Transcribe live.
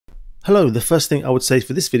Hello, the first thing I would say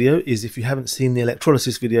for this video is if you haven't seen the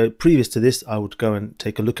electrolysis video previous to this, I would go and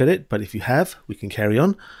take a look at it. But if you have, we can carry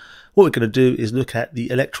on. What we're going to do is look at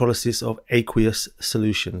the electrolysis of aqueous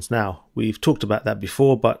solutions. Now, we've talked about that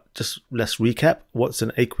before, but just let's recap. What's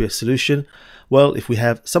an aqueous solution? Well, if we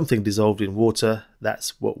have something dissolved in water,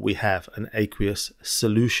 that's what we have, an aqueous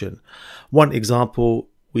solution. One example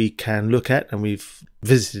we can look at, and we've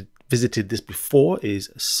visited this before, is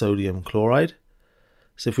sodium chloride.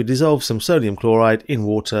 So if we dissolve some sodium chloride in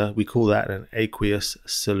water, we call that an aqueous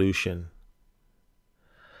solution.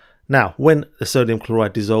 Now, when the sodium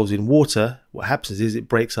chloride dissolves in water, what happens is it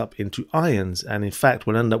breaks up into ions. And in fact,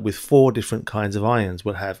 we'll end up with 4 different kinds of ions.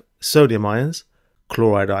 We'll have sodium ions,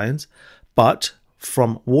 chloride ions, but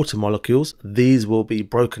from water molecules, these will be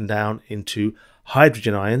broken down into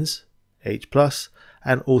hydrogen ions, H+,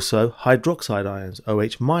 and also hydroxide ions,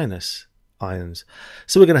 OH- ions.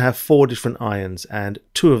 So we're going to have 4 different ions, and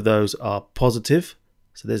 2 of those are positive.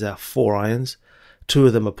 So there's our 4 ions. 2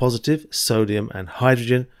 of them are positive, sodium and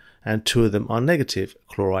hydrogen, and 2 of them are negative,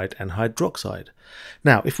 chloride and hydroxide.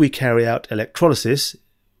 Now, if we carry out electrolysis,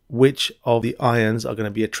 which of the ions are going to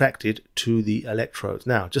be attracted to the electrodes?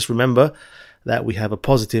 Now, just remember that we have a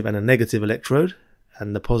positive and a negative electrode,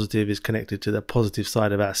 and the positive is connected to the positive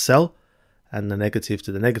side of our cell, and the negative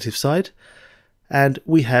to the negative side. And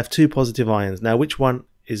we have 2 positive ions. Now, which one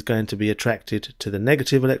is going to be attracted to the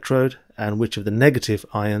negative electrode, and which of the negative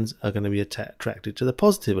ions are going to be attracted to the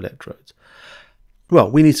positive electrodes?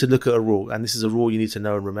 Well, we need to look at a rule, and this is a rule you need to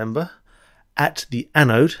know and remember. At the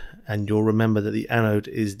anode, and you'll remember that the anode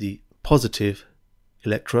is the positive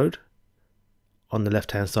electrode on the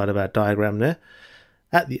left-hand side of our diagram there.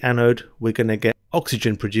 At the anode, we're going to get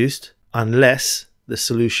oxygen produced unless the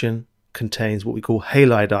solution contains what we call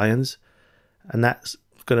halide ions, and that's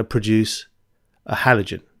going to produce a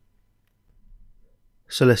halogen.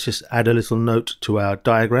 So let's just add a little note to our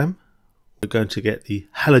diagram. We're going to get the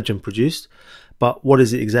halogen produced, but what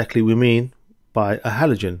is it exactly we mean by a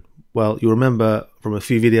halogen? Well, you remember from a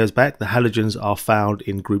few videos back, the halogens are found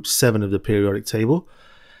in group 7 of the periodic table,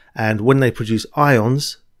 and when they produce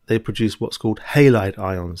ions, they produce what's called halide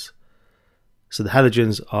ions. So the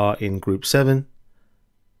halogens are in group 7,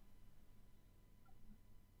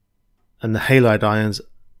 and the halide ions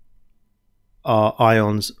are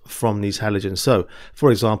ions from these halogens. So,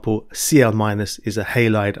 for example, Cl- is a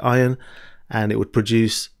halide ion, and it would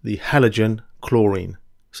produce the halogen chlorine.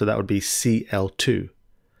 So that would be Cl2.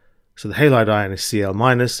 So the halide ion is Cl-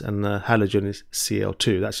 and the halogen is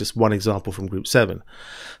Cl2. That's just one example from group 7.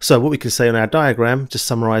 So what we can say on our diagram, just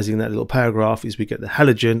summarizing that little paragraph, is we get the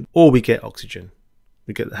halogen or we get oxygen.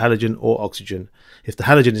 We get the halogen or oxygen. If the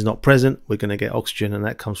halogen is not present, we're going to get oxygen, and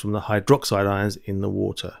that comes from the hydroxide ions in the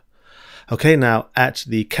water. Okay, now at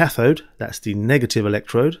the cathode, that's the negative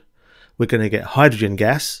electrode, we're going to get hydrogen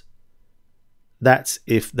gas. That's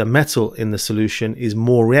if the metal in the solution is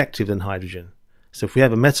more reactive than hydrogen. So if we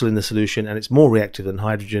have a metal in the solution and it's more reactive than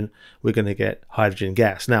hydrogen, we're going to get hydrogen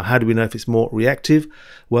gas. Now, how do we know if it's more reactive?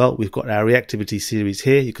 Well, we've got our reactivity series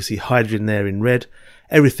here. You can see hydrogen there in red.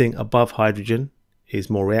 Everything above hydrogen is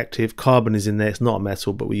more reactive. Carbon is in there. It's not a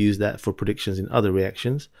metal, but we use that for predictions in other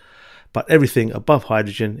reactions. But everything above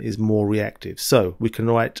hydrogen is more reactive. So we can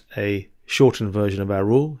write a shortened version of our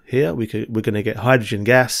rule here. We're going to get hydrogen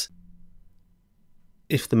gas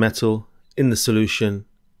if the metal in the solution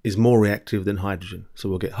is more reactive than hydrogen. So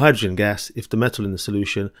we'll get hydrogen gas if the metal in the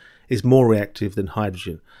solution is more reactive than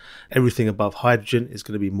hydrogen. Everything above hydrogen is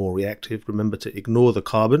going to be more reactive. Remember to ignore the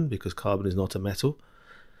carbon, because carbon is not a metal.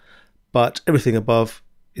 But everything above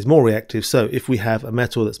is more reactive. So if we have a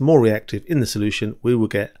metal that's more reactive in the solution, we will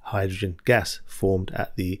get hydrogen gas formed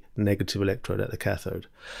at the negative electrode at the cathode.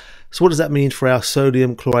 So what does that mean for our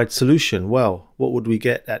sodium chloride solution? Well, what would we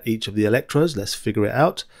get at each of the electrodes? Let's figure it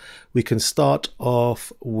out. We can start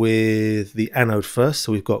off with the anode first.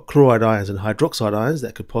 So we've got chloride ions and hydroxide ions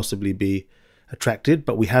that could possibly be attracted,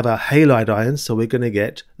 but we have our halide ions, so we're going to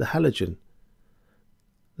get the halogen.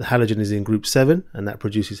 The halogen is in group 7, and that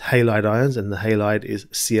produces halide ions, and the halide is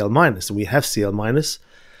Cl-. So we have Cl-,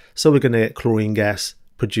 so we're going to get chlorine gas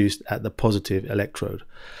produced at the positive electrode.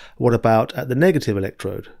 What about at the negative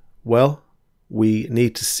electrode? Well, we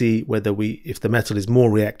need to see if the metal is more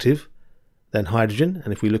reactive than hydrogen,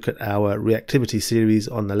 and if we look at our reactivity series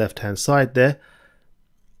on the left-hand side there,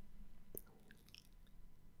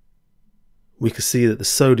 we can see that the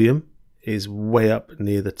sodium is way up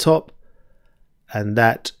near the top, and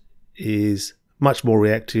that is much more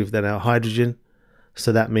reactive than our hydrogen.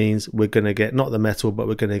 So that means we're going to get not the metal, but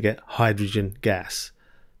we're going to get hydrogen gas.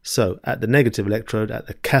 So at the negative electrode, at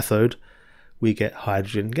the cathode, we get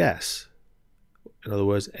hydrogen gas. in other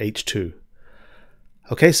words H2.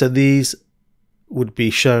 Okay, so these would be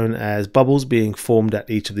shown as bubbles being formed at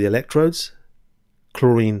each of the electrodes,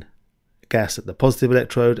 chlorine gas at the positive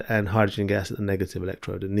electrode and hydrogen gas at the negative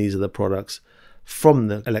electrode, and these are the products from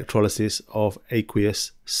the electrolysis of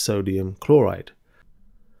aqueous sodium chloride.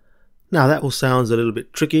 Now that all sounds a little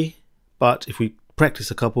bit tricky, but if we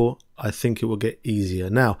practice a couple, I think it will get easier.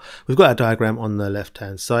 Now we've got our diagram on the left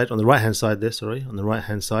hand side, on the right hand side there, sorry, on the right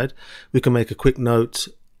hand side. We can make a quick note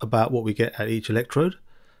about what we get at each electrode.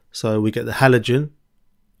 So we get the halogen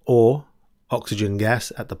or oxygen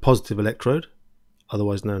gas at the positive electrode,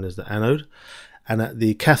 otherwise known as the anode, and at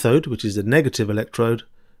the cathode, which is the negative electrode,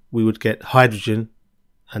 we would get hydrogen,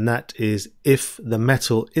 and that is if the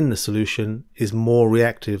metal in the solution is more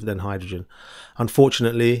reactive than hydrogen.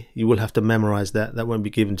 Unfortunately, you will have to memorize that. That won't be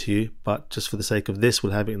given to you, but just for the sake of this,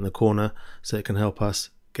 we'll have it in the corner so it can help us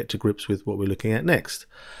get to grips with what we're looking at next.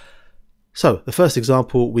 So the first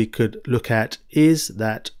example we could look at is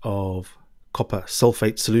that of copper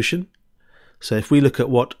sulfate solution. So if we look at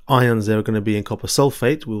what ions there are going to be in copper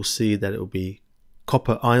sulfate, we'll see that it will be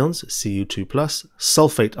copper ions, Cu2+,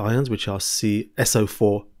 sulfate ions, which are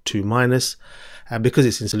SO4 2-, and because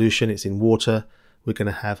it's in solution, it's in water, we're going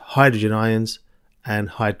to have hydrogen ions and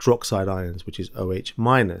hydroxide ions, which is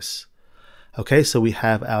OH-. Okay, so we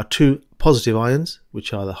have our two positive ions,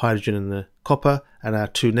 which are the hydrogen and the copper, and our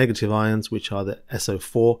two negative ions, which are the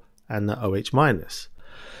SO4 and the OH-.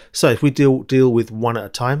 So if we deal with one at a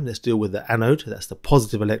time, let's deal with the anode. That's the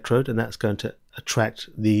positive electrode, and that's going to attract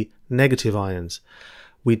the negative ions.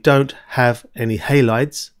 We don't have any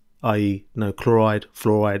halides, i.e. no chloride,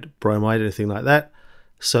 fluoride, bromide, anything like that.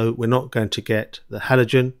 So we're not going to get the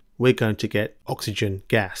halogen, we're going to get oxygen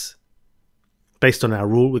gas. Based on our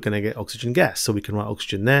rule, we're going to get oxygen gas, so we can write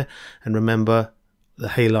oxygen there. And remember, the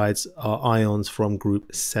halides are ions from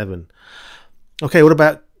group 7. Okay, what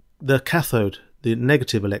about the cathode, the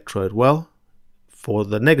negative electrode? Well, for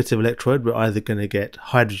the negative electrode, we're either going to get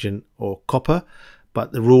hydrogen or copper,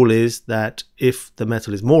 but the rule is that if the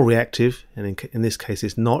metal is more reactive, and in this case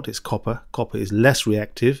it's not, it's copper. Copper is less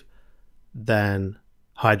reactive than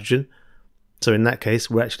hydrogen, so in that case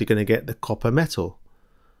we're actually going to get the copper metal.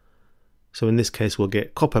 So in this case we'll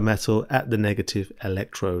get copper metal at the negative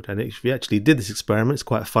electrode, and if we actually did this experiment, it's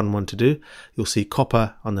quite a fun one to do. You'll see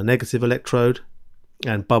copper on the negative electrode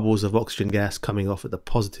and bubbles of oxygen gas coming off at the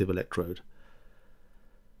positive electrode.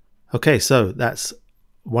 Okay, so that's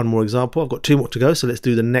one more example. I've got two more to go, so let's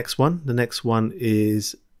do the next one. The next one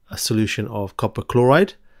is a solution of copper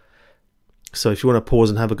chloride. So if you want to pause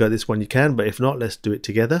and have a go at this one, you can, but if not, let's do it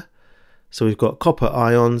together. So we've got copper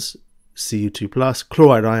ions, Cu2+,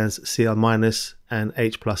 chloride ions, Cl-, and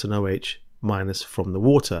H+ and OH- from the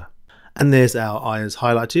water. And there's our ions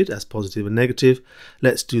highlighted as positive and negative.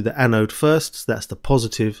 Let's do the anode first. So that's the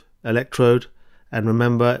positive electrode. And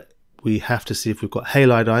remember, we have to see if we've got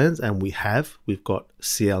halide ions, and we have. We've got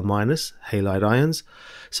Cl- halide ions.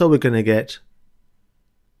 So we're going to get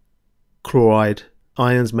chloride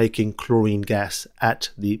ions making chlorine gas at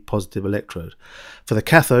the positive electrode. For the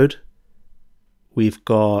cathode, we've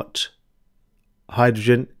got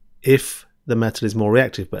hydrogen if the metal is more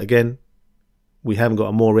reactive, but again, we haven't got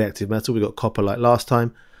a more reactive metal, we've got copper like last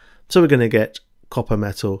time, so we're going to get copper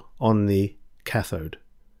metal on the cathode.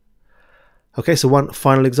 Okay, so one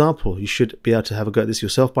final example. You should be able to have a go at this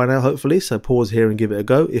yourself by now, hopefully, so pause here and give it a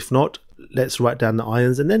go. If not, let's write down the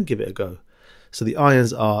ions and then give it a go. So the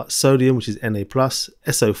ions are sodium, which is Na+,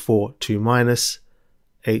 SO4 2-,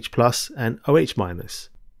 H+, and OH-.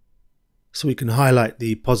 So we can highlight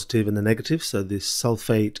the positive and the negative. So this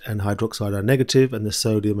sulfate and hydroxide are negative, and the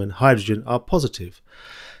sodium and hydrogen are positive.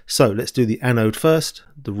 So let's do the anode first.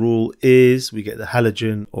 The rule is we get the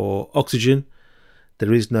halogen or oxygen.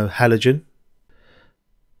 There is no halogen.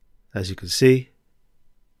 As you can see,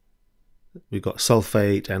 we've got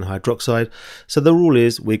sulfate and hydroxide. So the rule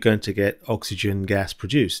is we're going to get oxygen gas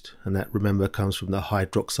produced, and that, remember, comes from the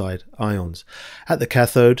hydroxide ions. At the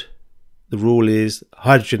cathode, the rule is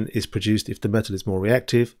hydrogen is produced if the metal is more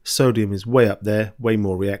reactive. Sodium is way up there, way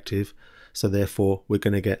more reactive. So therefore, we're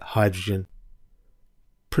going to get hydrogen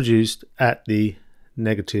produced at the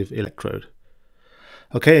negative electrode.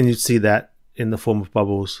 Okay, and you'd see that in the form of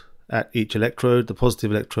bubbles at each electrode. The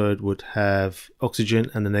positive electrode would have oxygen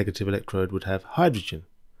and the negative electrode would have hydrogen.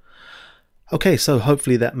 Okay, so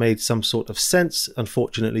hopefully that made some sort of sense.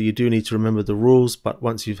 Unfortunately, you do need to remember the rules, but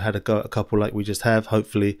once you've had a go at a couple like we just have,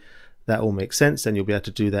 hopefully that all makes sense, and you'll be able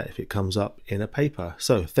to do that if it comes up in a paper.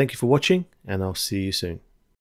 So thank you for watching, and I'll see you soon.